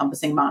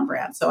all-encompassing mom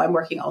brand. So I'm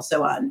working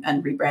also on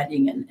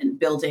rebranding and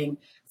building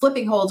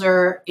Flipping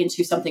Holder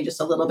into something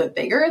just a little bit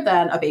bigger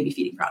than a baby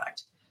feeding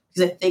product.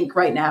 Because I think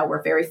right now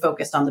we're very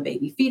focused on the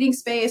baby feeding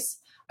space.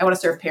 I want to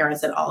serve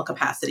parents at all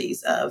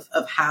capacities of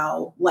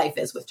how life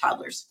is with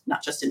toddlers,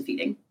 not just in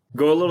feeding.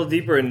 Go a little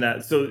deeper in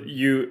that. So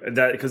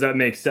because that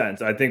makes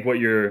sense. I think what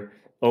you're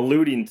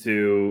alluding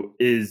to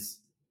is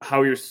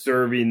how you're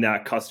serving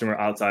that customer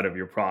outside of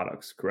your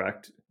products,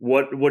 correct?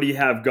 What do you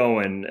have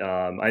going?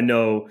 I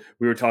know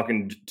we were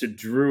talking to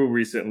Drew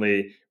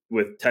recently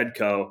with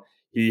Tedco.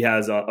 He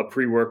has a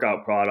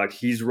pre-workout product.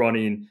 He's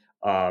running,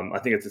 I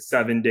think it's a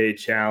 7-day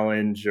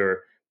challenge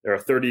or a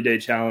 30-day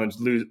challenge,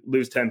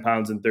 lose 10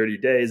 pounds in 30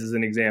 days as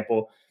an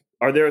example.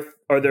 Are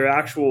there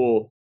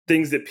actual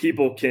things that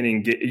people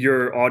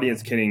your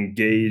audience can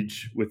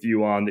engage with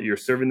you on, that you're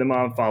serving them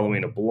on,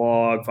 following a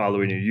blog,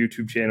 following your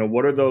YouTube channel?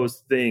 What are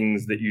those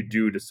things that you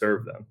do to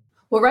serve them?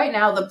 Well, right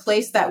now, the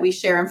place that we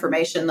share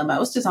information the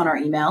most is on our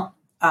email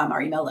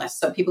list.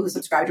 So people who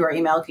subscribe to our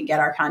email can get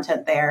our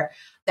content there.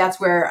 That's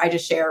where I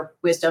just share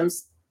wisdom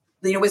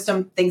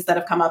things that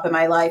have come up in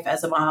my life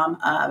as a mom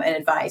and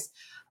advice.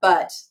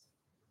 But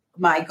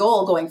my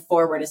goal going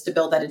forward is to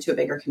build that into a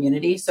bigger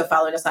community. So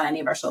following us on any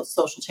of our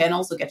social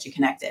channels will get you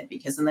connected,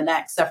 because in the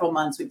next several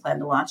months, we plan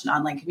to launch an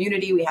online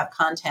community. We have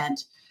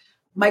content.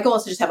 My goal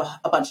is to just have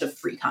a bunch of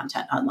free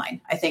content online.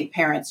 I think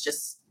parents,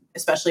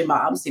 especially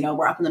moms,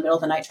 we're up in the middle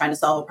of the night trying to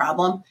solve a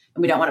problem,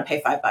 and we don't want to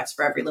pay $5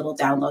 for every little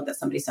download that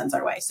somebody sends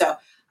our way. So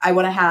I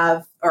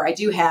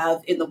do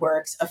have in the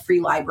works a free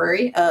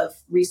library of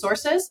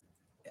resources,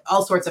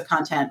 all sorts of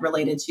content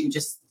related to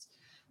just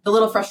the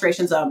little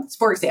frustrations of,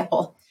 for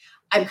example,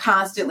 I'm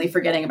constantly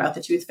forgetting about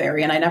the tooth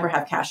fairy, and I never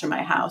have cash in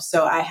my house.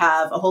 So I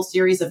have a whole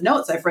series of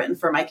notes I've written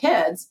for my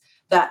kids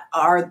that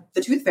are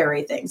the tooth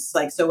fairy things.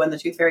 Like, so when the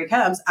tooth fairy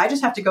comes, I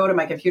just have to go to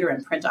my computer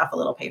and print off a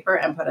little paper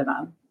and put it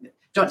on.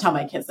 Don't tell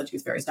my kids the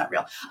tooth fairy is not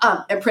real.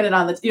 And print it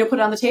on put it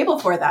on the table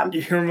for them.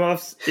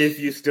 Earmuffs, if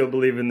you still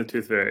believe in the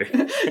tooth fairy.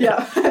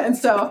 Yeah. And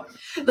so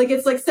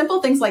it's like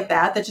simple things like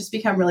that just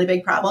become really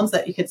big problems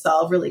that you could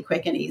solve really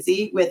quick and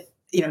easy with,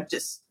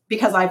 just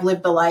because I've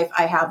lived the life.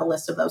 I have a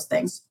list of those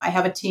things. I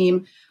have a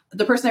team.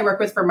 The person I work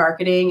with for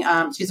marketing,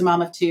 she's a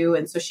mom of 2.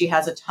 And so she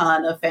has a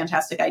ton of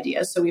fantastic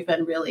ideas. So we've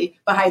been really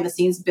behind the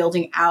scenes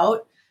building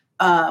out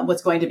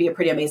what's going to be a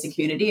pretty amazing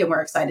community. And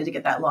we're excited to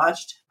get that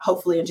launched.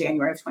 Hopefully in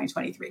January of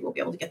 2023, we'll be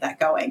able to get that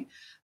going.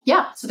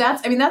 Yeah. So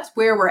that's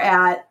where we're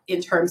at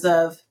in terms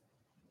of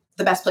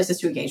the best places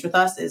to engage with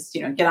us is,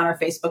 get on our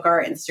Facebook or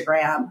our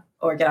Instagram,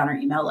 or get on our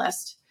email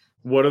list.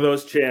 What are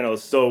those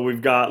channels? So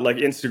we've got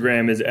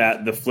Instagram is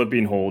at The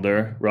Flipping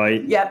Holder,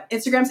 right? Yep.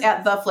 Instagram's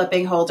at The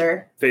Flipping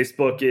Holder.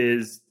 Facebook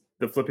is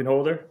The Flipping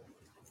Holder?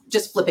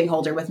 Just Flipping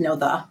Holder with no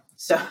the.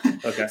 So,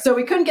 Okay. so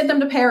we couldn't get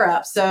them to pair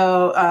up.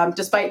 So,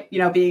 despite,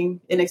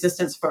 being in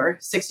existence for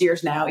 6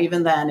 years now,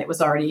 even then it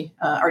was already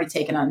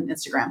taken on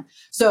Instagram.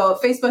 So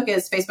Facebook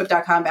is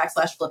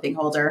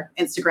facebook.com/flippingholder.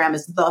 Instagram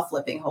is the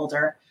flipping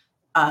holder.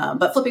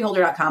 But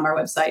flippingholder.com, our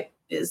website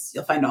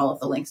you'll find all of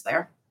the links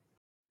there.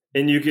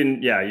 And you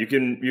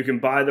can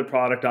buy the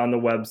product on the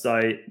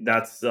website.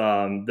 That's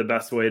the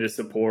best way to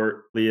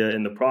support Leah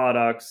in the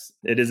products.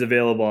 It is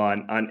available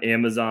on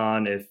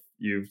Amazon if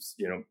you've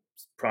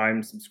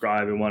Prime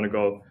subscribe and want to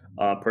go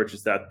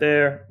purchase that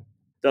there.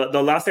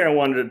 The last thing I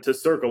wanted to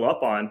circle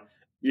up on,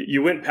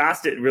 you went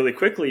past it really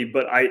quickly,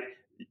 but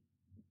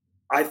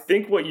I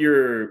think what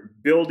you're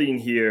building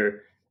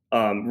here,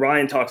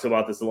 Ryan talks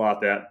about this a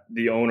lot, that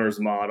the owner's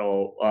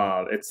model.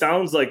 It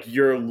sounds like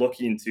you're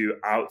looking to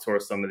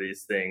outsource some of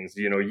these things.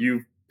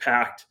 You've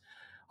packed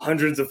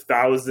hundreds of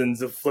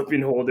thousands of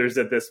flipping holders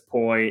at this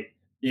point.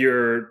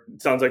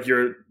 Sounds like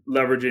you're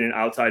leveraging an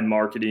outside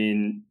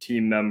marketing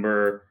team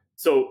member.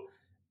 So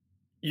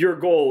your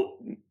goal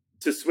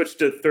to switch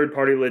to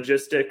third-party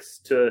logistics,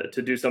 to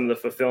do some of the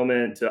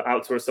fulfillment, to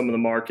outsource some of the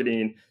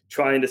marketing,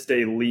 trying to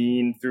stay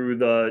lean through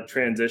the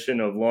transition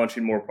of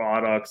launching more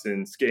products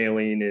and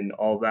scaling and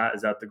all that.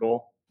 Is that the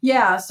goal?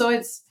 Yeah. So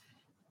it's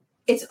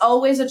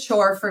always a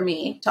chore for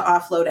me to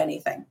offload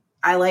anything.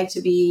 I like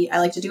to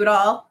do it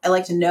all. I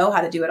like to know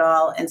how to do it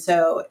all. And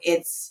so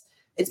it's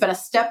been a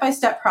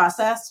step-by-step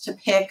process to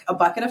pick a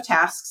bucket of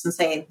tasks and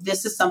say,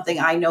 this is something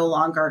I no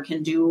longer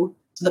can do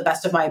to the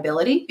best of my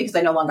ability because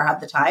I no longer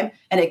have the time,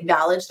 and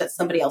acknowledge that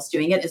somebody else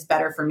doing it is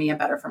better for me and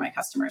better for my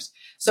customers.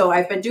 So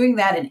I've been doing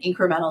that in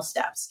incremental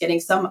steps, getting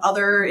some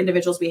other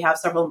individuals. We have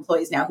several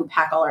employees now who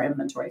pack all our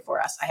inventory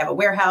for us. I have a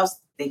warehouse.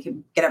 They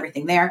can get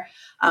everything there.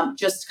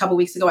 Just a couple of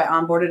weeks ago, I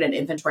onboarded an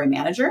inventory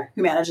manager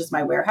who manages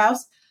my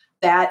warehouse.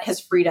 That has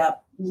freed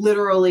up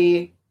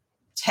literally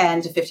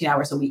 10 to 15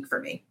 hours a week for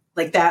me.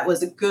 Like, that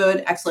was a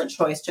good, excellent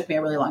choice. Took me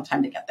a really long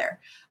time to get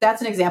there.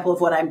 That's an example of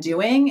what I'm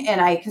doing.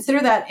 And I consider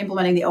that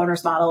implementing the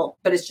owner's model,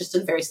 but it's just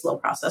a very slow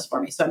process for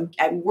me. So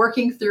I'm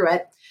working through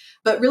it.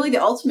 But really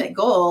the ultimate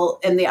goal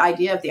and the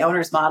idea of the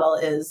owner's model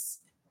is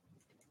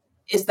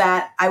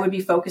that I would be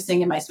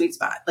focusing in my sweet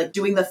spot, like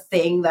doing the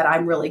thing that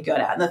I'm really good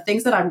at. And the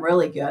things that I'm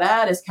really good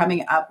at is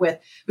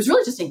was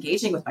really just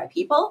engaging with my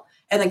people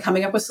and then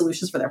coming up with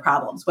solutions for their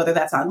problems, whether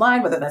that's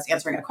online, whether that's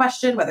answering a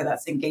question, whether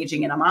that's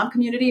engaging in a mom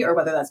community, or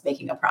whether that's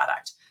making a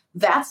product.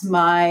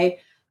 I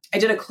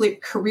did a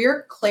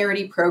career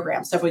clarity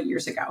program several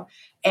years ago.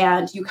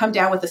 And you come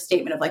down with a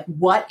statement of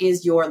what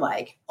is your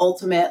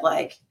ultimate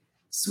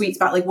sweet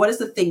spot? What is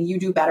the thing you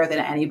do better than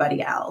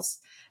anybody else?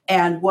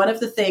 And one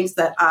of the things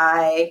that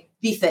I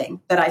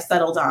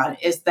settled on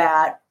is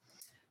that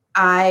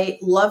I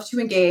love to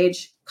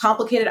engage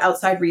complicated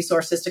outside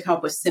resources to come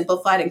up with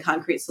simplified and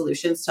concrete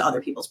solutions to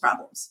other people's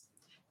problems.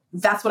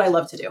 That's what I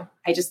love to do.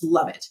 I just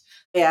love it.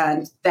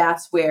 And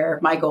that's where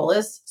my goal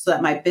is, so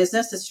that my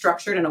business is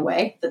structured in a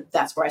way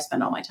that's where I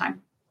spend all my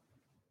time.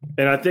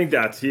 And I think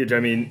that's huge. I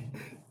mean,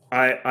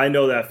 I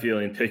know that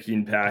feeling,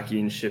 picking,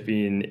 packing,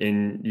 shipping,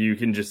 and you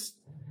can just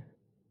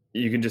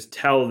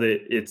tell that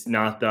it's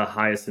not the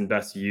highest and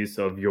best use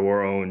of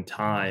your own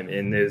time.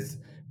 And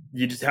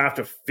you just have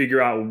to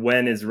figure out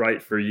when is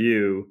right for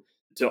you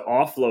to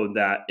offload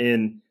that.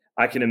 And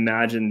I can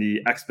imagine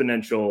the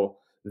exponential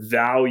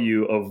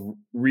value of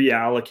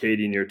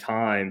reallocating your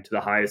time to the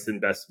highest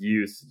and best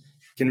use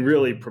can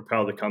really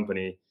propel the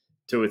company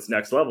to its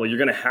next level. You're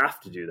going to have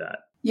to do that.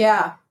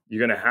 Yeah.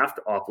 You're going to have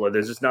to offload.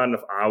 There's just not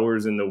enough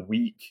hours in the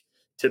week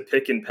to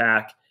pick and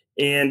pack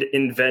and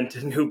invent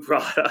a new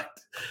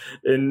product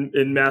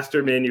in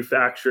master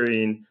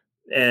manufacturing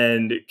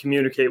and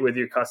communicate with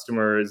your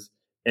customers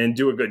and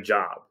do a good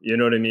job. You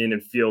know what I mean?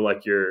 And feel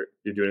like you're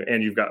doing it.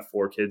 And you've got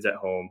 4 kids at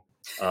home.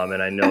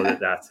 And I know that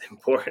that's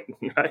important,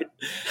 right?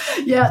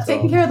 Yeah,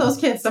 taking care of those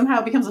kids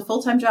somehow becomes a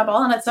full-time job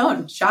all on its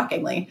own,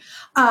 shockingly.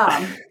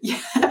 I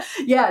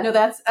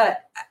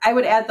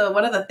would add, though,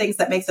 one of the things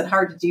that makes it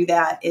hard to do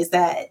that is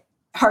that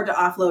hard to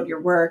offload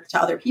your work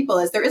to other people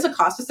is there is a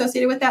cost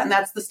associated with that. And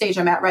that's the stage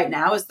I'm at right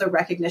now, is the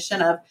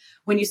recognition of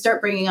when you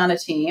start bringing on a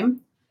team,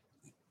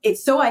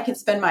 it's so I can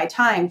spend my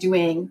time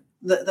doing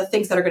the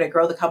things that are going to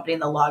grow the company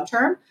in the long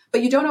term,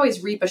 but you don't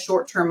always reap a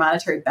short-term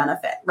monetary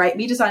benefit, right?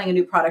 Me designing a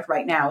new product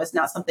right now is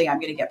not something I'm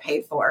going to get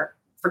paid for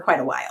quite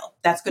a while.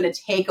 That's going to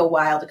take a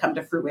while to come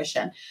to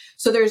fruition.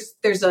 So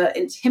there's an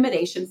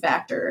intimidation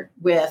factor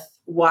with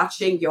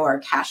watching your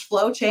cash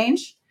flow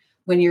change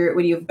when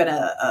you've been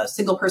a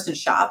single person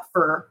shop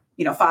for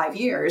 5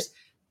 years.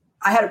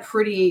 I had a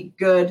pretty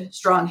good,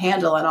 strong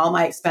handle on all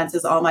my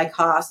expenses, all my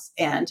costs,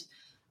 and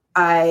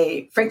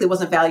I frankly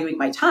wasn't valuing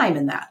my time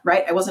in that,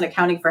 right? I wasn't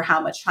accounting for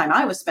how much time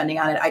I was spending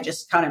on it. I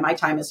just counted my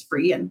time as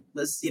free and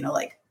was,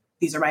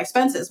 these are my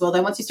expenses. Well,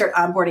 then once you start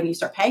onboarding, you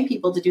start paying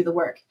people to do the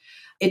work,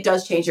 it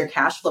does change your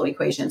cash flow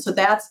equation. So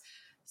that's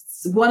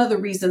one of the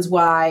reasons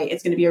why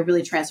it's going to be a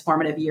really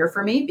transformative year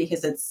for me,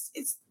 because it's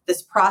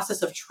this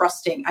process of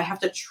trusting. I have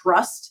to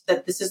trust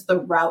that this is the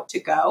route to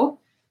go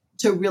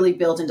to really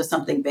build into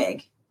something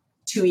big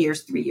 2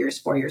 years, 3 years,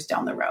 4 years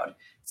down the road.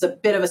 It's a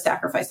bit of a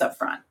sacrifice up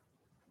front.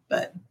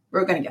 but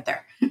we're going to get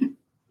there.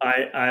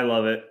 I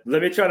love it.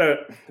 Let me try to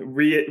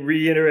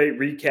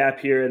recap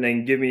here and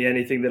then give me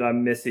anything that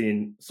I'm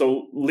missing.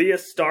 So Leah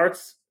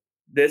starts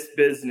this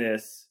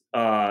business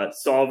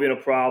solving a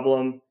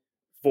problem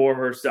for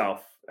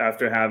herself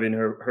after having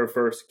her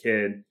first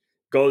kid,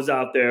 goes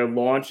out there,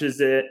 launches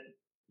it,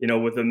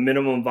 with a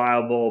minimum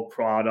viable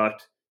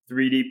product,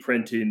 3D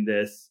printing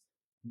this,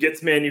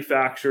 gets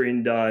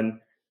manufacturing done,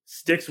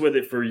 sticks with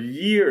it for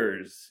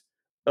years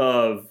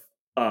of,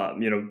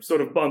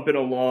 sort of bumping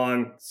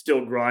along,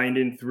 still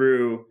grinding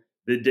through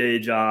the day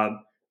job,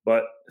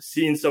 but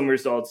seeing some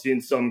results,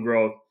 seeing some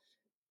growth,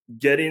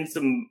 getting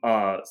some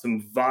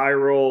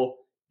viral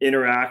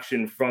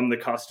interaction from the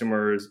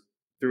customers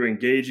through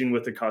engaging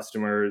with the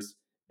customers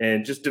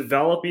and just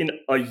developing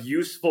a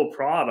useful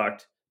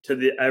product to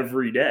the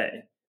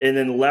everyday, and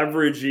then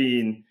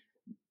leveraging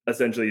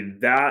essentially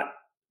that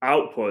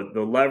output,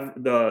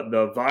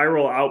 the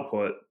viral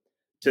output,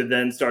 to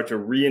then start to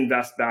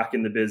reinvest back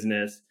in the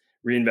business,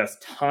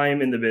 reinvest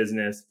time in the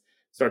business,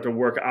 start to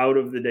work out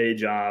of the day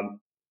job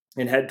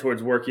and head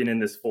towards working in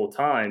this full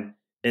time.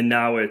 And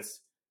now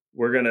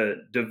we're going to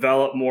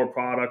develop more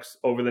products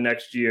over the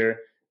next year.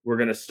 We're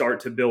going to start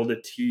to build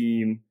a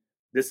team.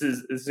 This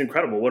is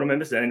incredible. What am I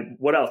missing? And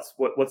what else?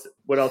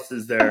 What else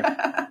is there?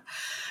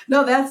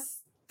 No, that's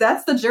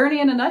the journey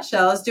in a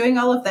nutshell, is doing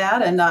all of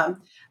that. And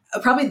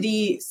probably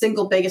the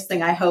single biggest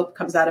thing I hope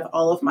comes out of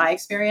all of my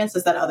experience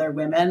is that other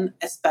women,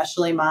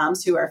 especially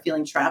moms who are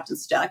feeling trapped and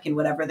stuck in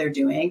whatever they're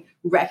doing,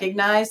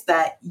 recognize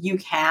that you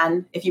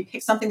can, if you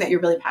pick something that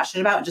you're really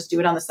passionate about and just do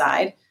it on the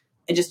side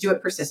and just do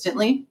it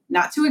persistently,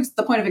 not to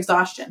the point of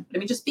exhaustion,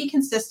 but just be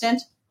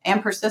consistent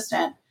and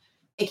persistent.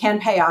 It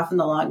can pay off in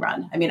the long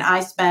run.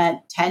 I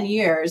spent 10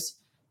 years,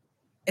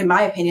 in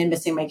my opinion,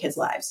 missing my kids'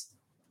 lives.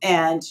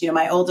 And,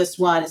 my oldest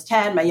one is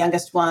 10. My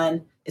youngest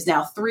one is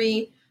now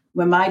 3.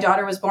 When my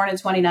daughter was born in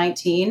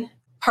 2019,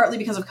 partly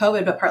because of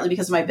COVID, but partly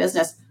because of my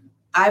business,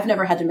 I've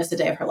never had to miss a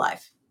day of her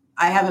life.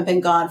 I haven't been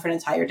gone for an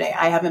entire day.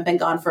 I haven't been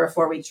gone for a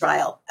 4-week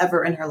trial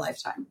ever in her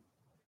lifetime.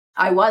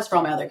 I was for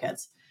all my other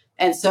kids.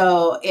 And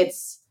so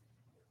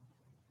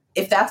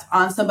if that's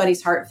on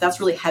somebody's heart, if that's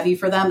really heavy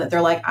for them, that they're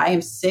like, I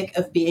am sick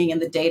of being in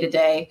the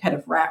day-to-day kind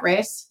of rat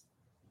race,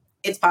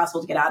 it's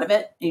possible to get out of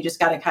it. And you just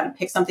got to kind of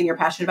pick something you're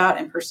passionate about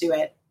and pursue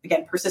it,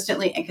 again,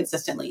 persistently and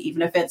consistently,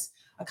 even if it's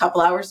a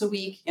couple hours a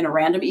week in a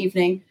random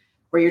evening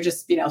where you're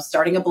just,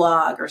 starting a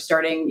blog or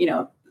starting,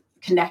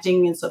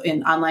 connecting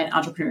in online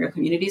entrepreneurial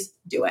communities.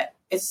 Do it.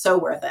 It's so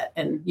worth it.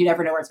 And you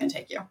never know where it's going to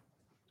take you.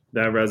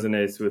 That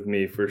resonates with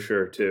me for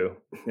sure too.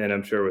 And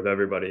I'm sure with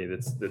everybody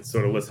that's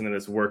sort of listening to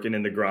this, working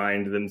in the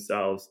grind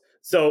themselves.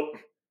 So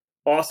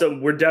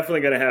awesome. We're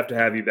definitely going to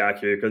have you back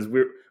here, because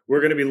we're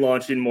going to be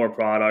launching more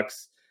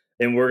products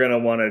and we're going to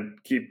want to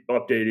keep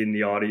updating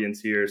the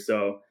audience here.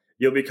 So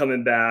you'll be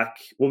coming back.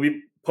 We'll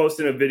be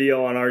posting a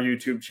video on our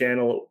YouTube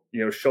channel,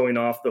 showing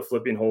off the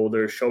flipping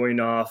holder, showing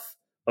off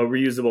a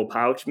reusable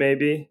pouch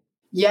maybe.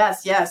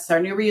 Yes. Our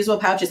new reusable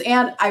pouches.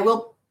 And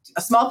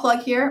a small plug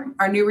here.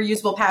 Our new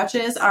reusable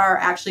pouches are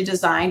actually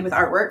designed with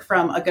artwork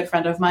from a good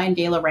friend of mine,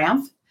 Gayla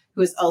Ramf,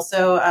 who is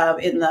also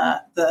in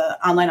the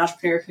online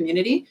entrepreneur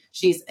community.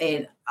 She's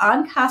an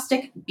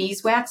encaustic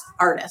beeswax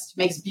artist,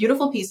 makes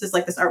beautiful pieces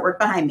like this artwork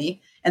behind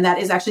me. And that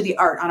is actually the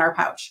art on our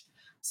pouch.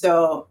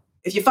 So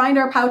if you find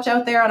our pouch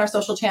out there on our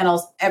social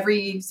channels,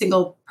 every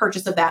single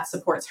purchase of that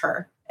supports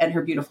her and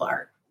her beautiful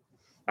art.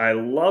 I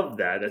love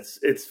that.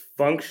 It's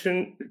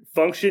function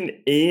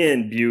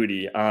and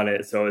beauty on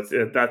it. So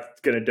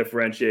that's going to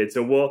differentiate.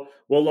 So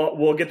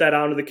we'll get that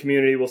out into the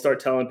community. We'll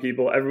start telling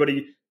people,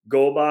 everybody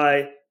go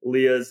buy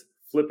Leah's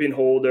flipping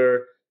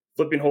holder,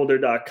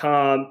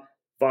 flippingholder.com.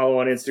 Follow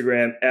on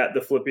Instagram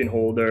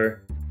 @theflippingholder.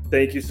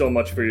 Thank you so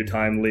much for your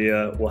time,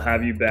 Leah. We'll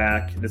have you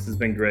back. This has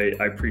been great.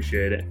 I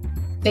appreciate it.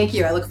 Thank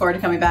you. I look forward to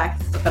coming back.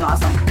 It's been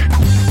awesome.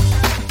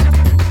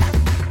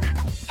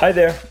 Hi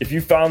there. If you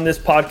found this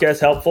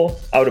podcast helpful,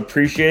 I would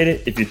appreciate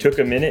it if you took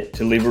a minute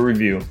to leave a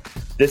review.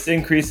 This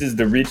increases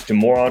the reach to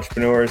more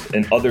entrepreneurs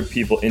and other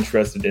people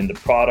interested in the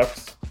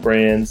products,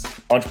 brands,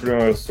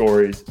 entrepreneurial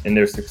stories, and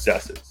their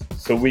successes,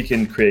 so we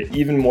can create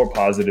even more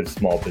positive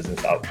small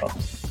business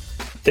outcomes.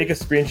 Take a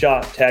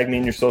screenshot, tag me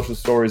in your social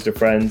stories to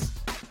friends.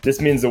 This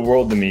means the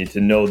world to me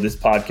to know this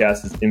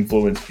podcast has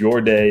influenced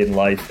your day and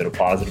life in a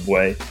positive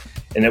way,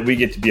 and that we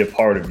get to be a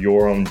part of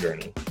your own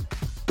journey.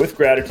 With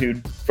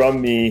gratitude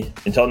from me,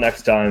 until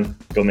next time,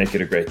 go make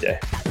it a great day.